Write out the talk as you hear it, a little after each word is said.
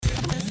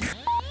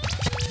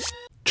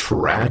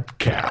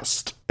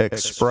TRADCAST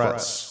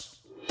Express.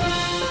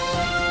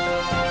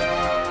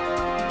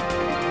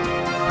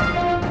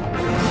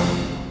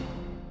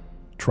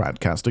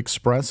 TRADCAST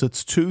Express,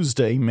 it's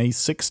Tuesday, May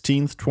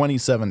 16th,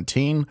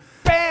 2017.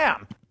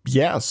 Bam!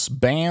 Yes,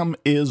 bam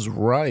is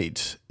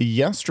right.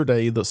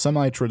 Yesterday, the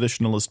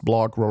semi-traditionalist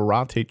blog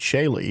Rorate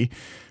Caeli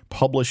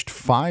published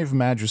 5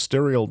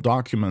 magisterial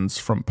documents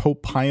from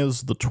Pope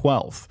Pius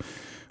XII,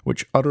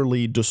 which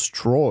utterly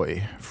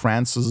destroy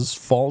Francis's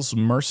false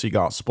mercy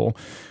gospel,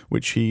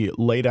 which he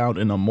laid out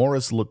in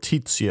Amoris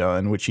Laetitia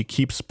and which he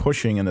keeps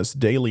pushing in his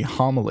daily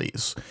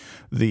homilies.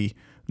 The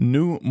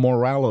New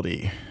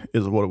Morality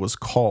is what it was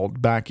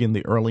called back in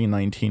the early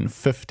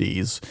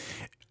 1950s,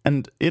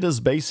 and it is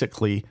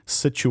basically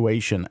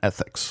situation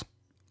ethics.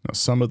 Now,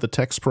 some of the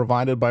texts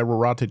provided by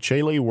Rorate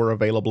Caeli were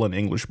available in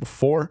English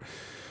before.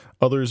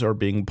 Others are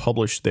being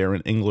published there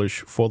in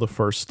English for the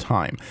first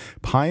time.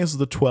 Pius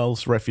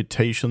XII's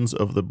refutations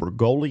of the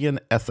Bergoglian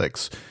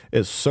ethics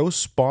is so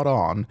spot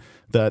on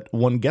that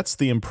one gets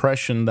the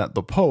impression that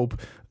the Pope,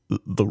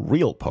 the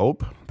real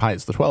Pope,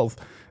 Pius XII,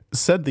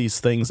 said these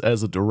things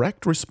as a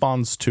direct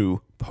response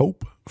to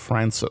Pope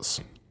Francis.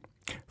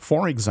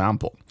 For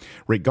example,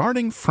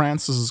 regarding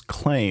Francis's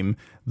claim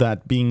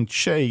that being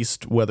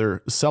chaste,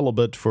 whether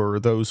celibate for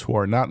those who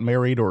are not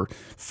married or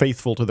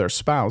faithful to their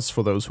spouse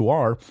for those who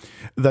are,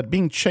 that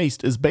being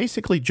chaste is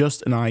basically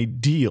just an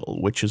ideal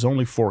which is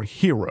only for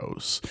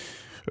heroes,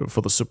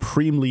 for the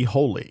supremely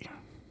holy.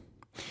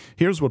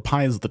 Here's what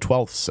Pius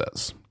XII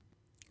says.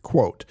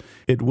 Quote,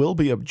 "It will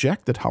be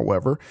objected,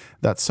 however,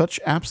 that such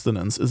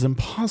abstinence is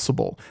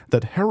impossible,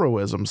 that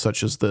heroism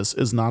such as this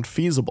is not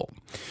feasible.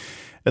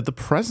 At the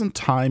present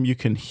time, you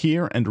can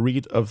hear and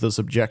read of this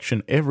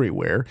objection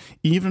everywhere,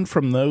 even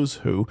from those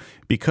who,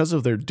 because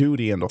of their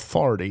duty and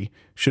authority,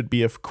 should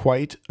be of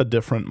quite a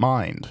different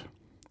mind.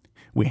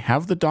 We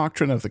have the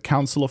doctrine of the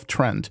Council of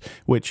Trent,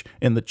 which,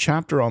 in the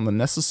chapter on the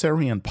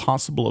necessary and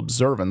possible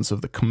observance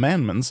of the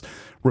commandments,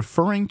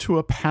 referring to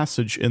a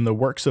passage in the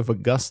works of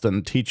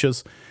Augustine,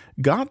 teaches,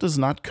 God does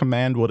not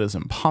command what is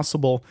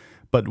impossible,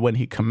 but when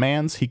he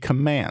commands, he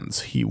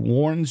commands. He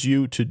warns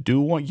you to do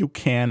what you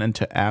can and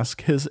to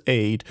ask his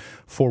aid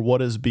for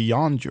what is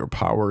beyond your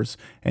powers,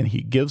 and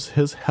he gives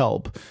his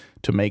help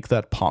to make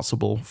that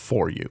possible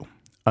for you."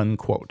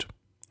 Unquote.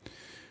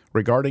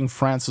 Regarding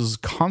Francis'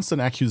 constant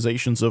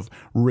accusations of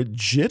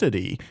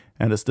rigidity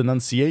and his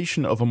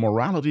denunciation of a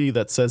morality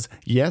that says,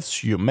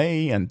 yes, you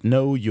may, and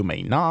no, you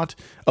may not,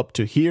 up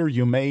to here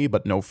you may,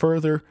 but no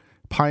further,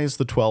 Pius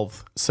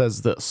XII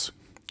says this,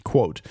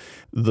 quote,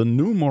 "The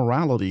new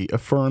morality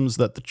affirms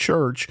that the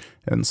Church,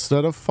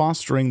 instead of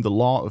fostering the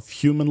law of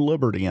human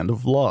liberty and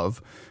of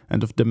love,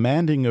 and of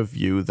demanding of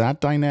you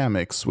that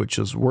dynamics which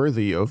is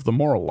worthy of the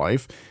moral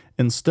life,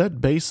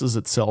 instead bases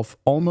itself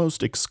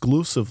almost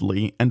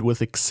exclusively and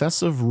with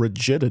excessive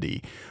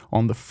rigidity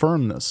on the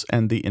firmness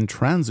and the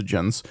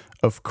intransigence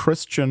of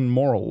Christian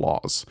moral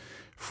laws,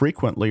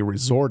 frequently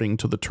resorting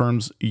to the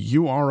terms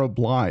 'you are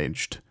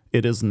obliged,'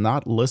 'it is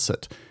not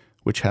licit,'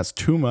 which has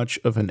too much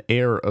of an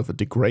air of a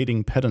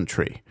degrading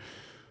pedantry.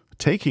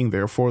 Taking,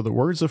 therefore, the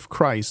words of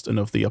Christ and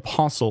of the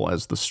Apostle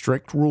as the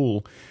strict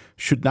rule,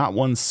 should not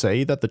one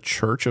say that the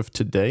Church of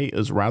today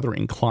is rather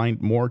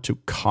inclined more to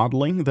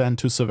coddling than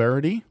to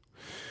severity?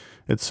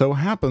 It so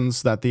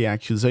happens that the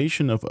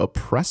accusation of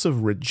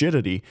oppressive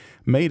rigidity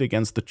made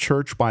against the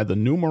Church by the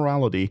new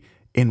morality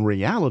in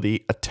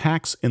reality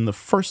attacks in the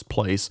first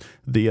place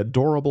the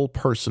adorable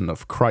person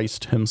of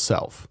Christ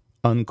himself."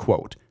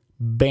 Unquote.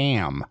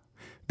 Bam!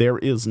 There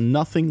is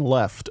nothing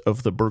left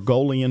of the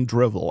Bergoglian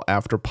drivel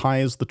after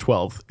Pius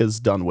XII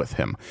is done with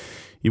him.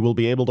 You will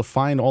be able to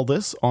find all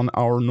this on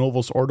our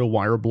Novus Ordo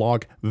Wire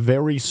blog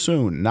very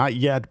soon. Not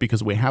yet,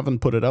 because we haven't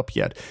put it up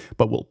yet,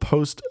 but we'll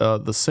post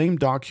the same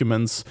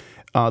documents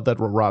that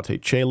Rorate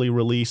Caeli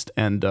released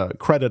and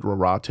credit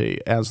Rorate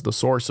as the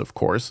source, of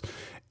course.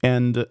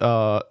 And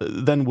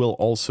then we'll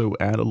also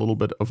add a little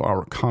bit of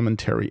our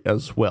commentary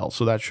as well.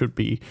 So that should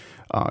be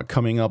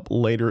coming up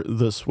later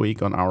this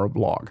week on our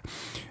blog.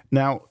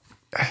 Now,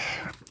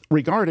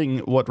 regarding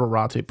what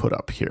Rorate put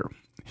up here,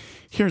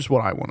 here's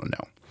what I want to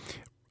know.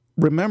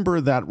 Remember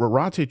that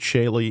Rorate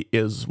Caeli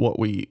is what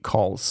we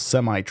call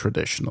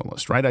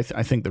semi-traditionalist, right?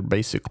 I think they're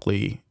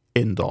basically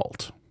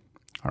indult,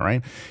 all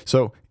right?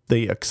 So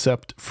they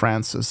accept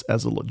Francis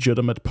as a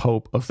legitimate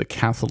pope of the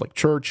Catholic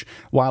Church,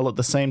 while at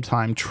the same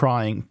time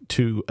trying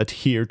to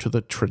adhere to the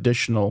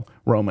traditional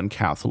Roman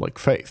Catholic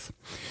faith.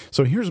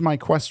 So here's my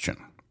question.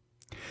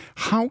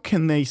 How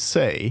can they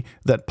say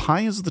that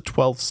Pius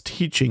XII's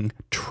teaching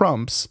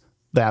trumps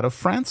that of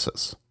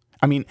Francis?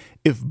 I mean,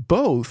 if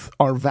both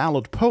are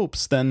valid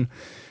popes, then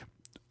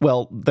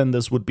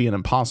this would be an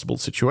impossible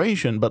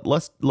situation, but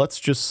let's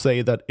just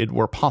say that it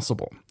were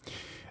possible.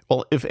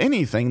 Well, if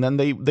anything, then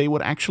they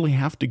would actually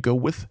have to go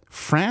with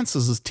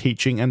Francis's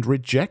teaching and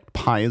reject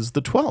Pius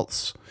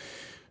XII's.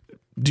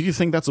 Do you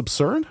think that's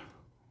absurd?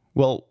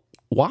 Well,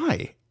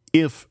 why,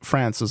 if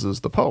Francis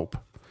is the pope?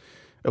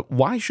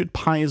 Why should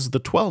Pius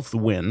XII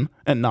win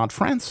and not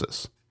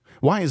Francis?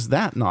 Why is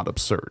that not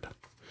absurd?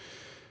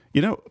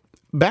 You know,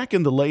 back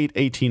in the late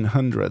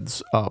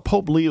 1800s,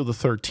 Pope Leo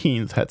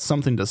XIII had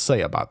something to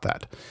say about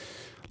that.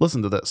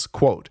 Listen to this,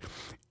 quote,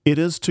 "It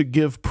is to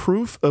give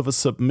proof of a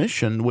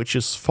submission which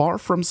is far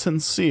from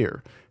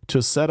sincere,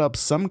 to set up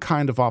some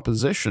kind of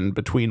opposition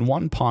between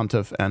one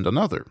pontiff and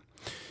another.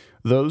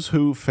 Those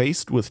who,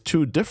 faced with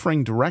two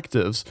differing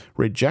directives,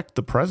 reject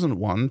the present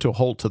one to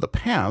hold to the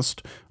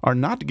past, are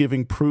not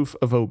giving proof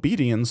of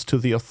obedience to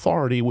the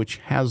authority which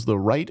has the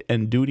right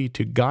and duty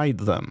to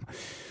guide them.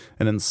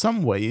 And in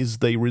some ways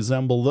they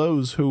resemble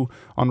those who,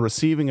 on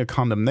receiving a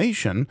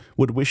condemnation,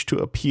 would wish to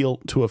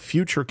appeal to a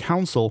future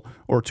council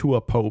or to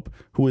a pope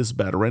who is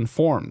better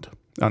informed."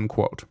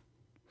 Unquote.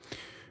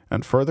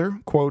 And further,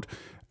 quote,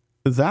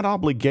 "That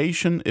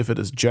obligation, if it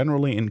is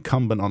generally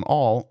incumbent on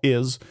all,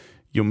 is,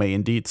 you may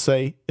indeed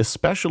say,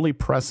 especially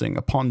pressing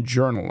upon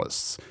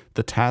journalists.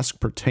 The task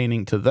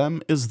pertaining to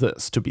them is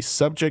this, to be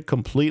subject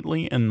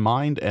completely in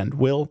mind and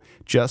will,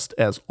 just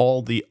as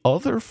all the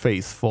other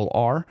faithful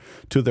are,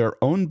 to their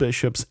own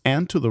bishops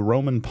and to the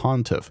Roman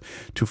pontiff,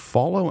 to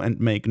follow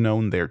and make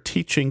known their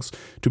teachings,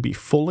 to be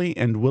fully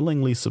and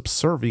willingly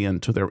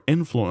subservient to their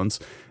influence,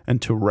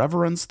 and to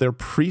reverence their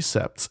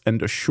precepts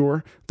and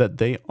assure that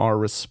they are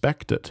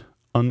respected."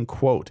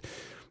 Unquote.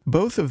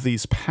 Both of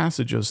these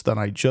passages that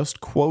I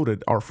just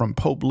quoted are from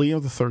Pope Leo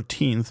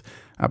XIII,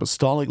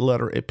 Apostolic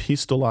Letter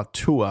Epistola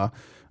Tua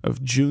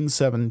of June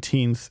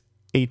 17th,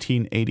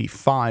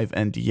 1885.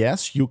 And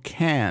yes, you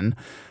can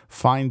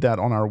find that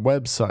on our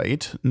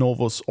website,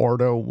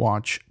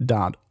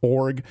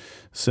 novusordowatch.org.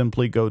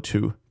 Simply go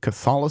to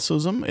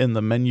Catholicism in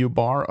the menu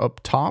bar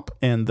up top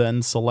and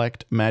then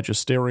select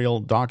Magisterial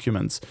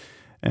Documents,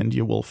 and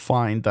you will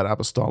find that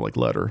apostolic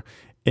letter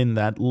in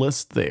that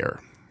list there.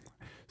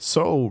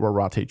 So,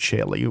 Rorate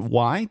Caeli,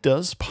 why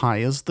does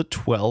Pius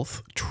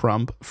XII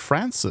trump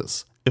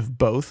Francis if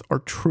both are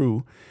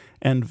true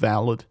and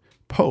valid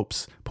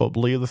popes? Pope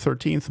Leo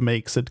XIII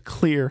makes it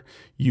clear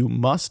you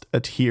must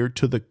adhere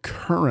to the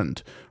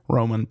current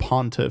Roman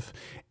pontiff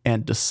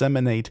and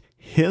disseminate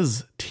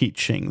his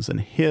teachings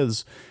and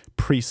his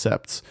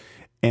precepts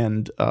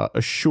and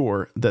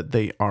assure that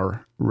they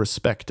are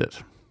respected.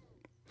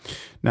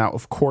 Now,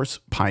 of course,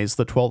 Pius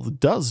XII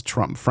does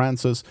trump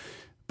Francis,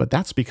 but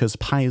that's because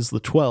Pius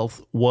XII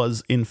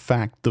was, in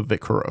fact, the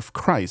vicar of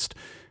Christ,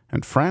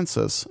 and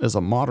Francis is a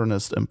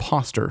modernist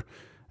impostor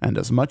and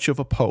as much of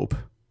a pope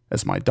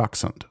as my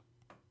dachshund.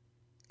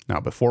 Now,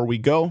 before we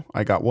go,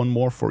 I got one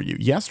more for you.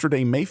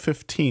 Yesterday, May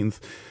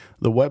 15th,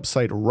 the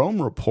website Rome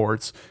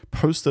Reports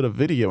posted a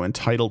video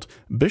entitled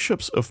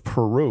 "Bishops of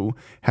Peru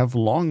Have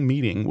Long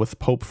Meeting with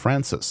Pope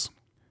Francis."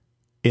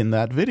 In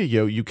that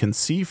video, you can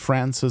see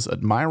Francis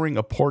admiring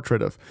a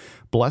portrait of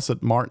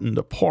Blessed Martin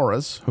de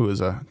Porres, who is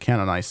a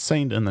canonized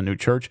saint in the new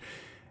church,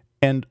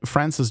 and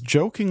Francis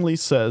jokingly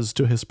says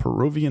to his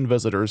Peruvian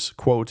visitors,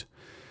 quote,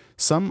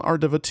 "Some are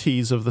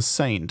devotees of the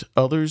saint,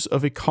 others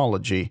of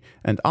ecology,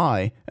 and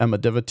I am a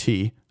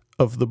devotee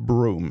of the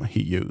broom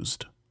he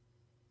used."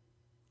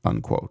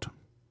 Unquote.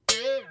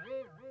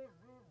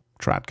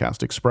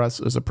 TRADCAST Express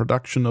is a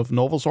production of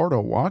Novus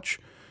Ordo Watch.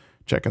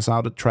 Check us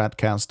out at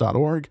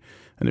tradcast.org.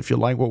 And if you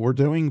like what we're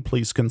doing,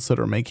 please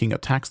consider making a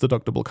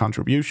tax-deductible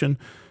contribution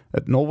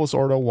at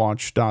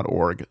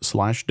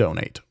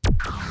novusordowatch.org/donate.